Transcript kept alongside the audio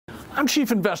I'm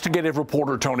Chief Investigative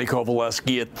Reporter Tony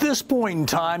Kowaleski. At this point in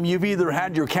time, you've either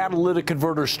had your catalytic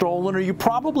converter stolen or you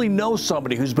probably know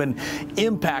somebody who's been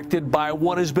impacted by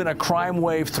what has been a crime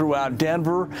wave throughout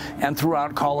Denver and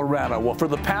throughout Colorado. Well, for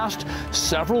the past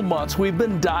several months, we've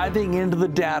been diving into the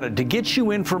data to get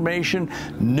you information,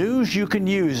 news you can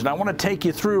use. And I want to take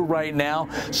you through right now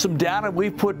some data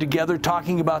we've put together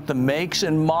talking about the makes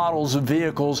and models of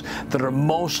vehicles that are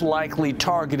most likely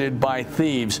targeted by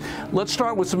thieves. Let's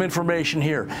start with some information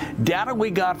here. Data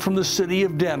we got from the city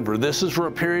of Denver. This is for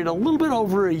a period a little bit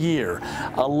over a year.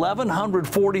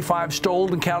 1,145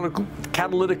 stolen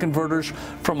catalytic converters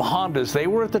from Hondas. They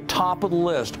were at the top of the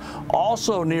list.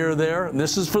 Also near there, and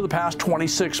this is for the past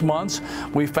 26 months,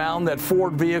 we found that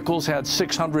Ford vehicles had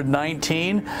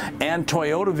 619 and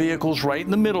Toyota vehicles right in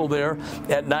the middle there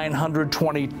at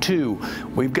 922.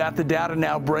 We've got the data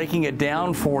now breaking it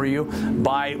down for you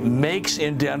by makes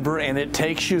in Denver, and it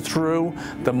takes you through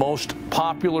the most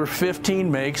popular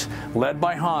 15 makes led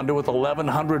by Honda with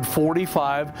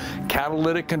 1,145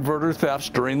 catalytic converter thefts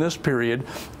during this period.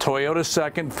 Toyota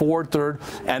second, Ford third,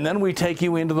 and then we take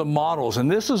you into the models.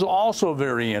 And this is also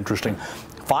very interesting.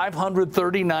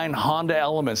 539 Honda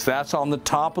Elements, that's on the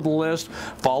top of the list,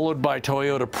 followed by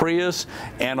Toyota Prius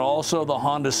and also the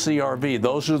Honda CR-V.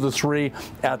 Those are the three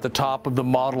at the top of the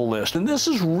model list. And this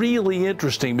is really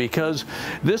interesting because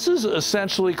this is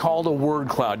essentially called a word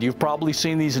cloud. You've probably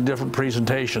seen these in different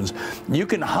presentations. You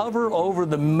can hover over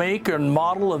the make and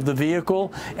model of the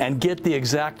vehicle and get the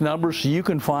exact number so you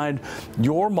can find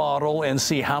your model and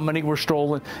see how many were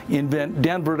stolen in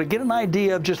Denver to get an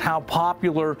idea of just how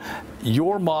popular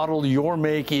your model, your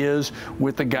make is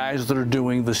with the guys that are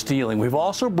doing the stealing. We've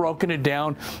also broken it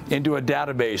down into a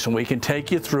database and we can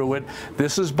take you through it.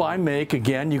 This is by make.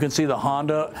 Again, you can see the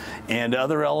Honda and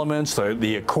other elements,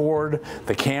 the Accord,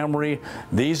 the Camry.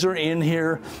 These are in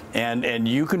here and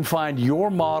you can find your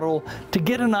model to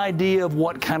get an idea of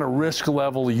what kind of risk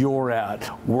level you're at.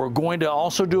 We're going to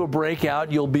also do a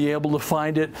breakout. You'll be able to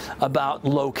find it about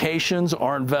locations.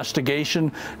 Our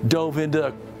investigation dove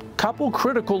into couple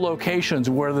critical locations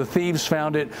where the thieves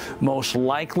found it most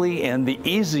likely and the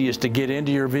easiest to get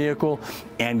into your vehicle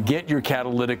and get your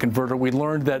catalytic converter. We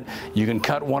learned that you can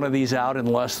cut one of these out in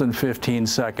less than 15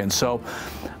 seconds. So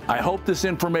I hope this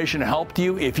information helped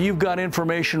you. If you've got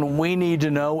information we need to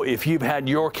know, if you've had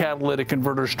your catalytic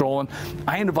converter stolen,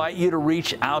 I invite you to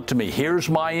reach out to me. Here's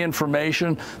my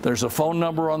information. There's a phone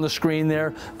number on the screen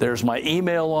there. There's my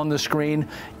email on the screen.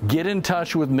 Get in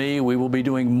touch with me. We will be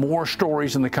doing more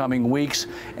stories in the coming weeks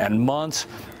and months.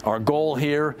 Our goal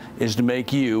here is to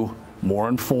make you more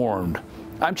informed.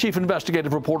 I'm Chief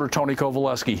Investigative Reporter Tony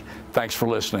Kowaleski. Thanks for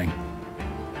listening.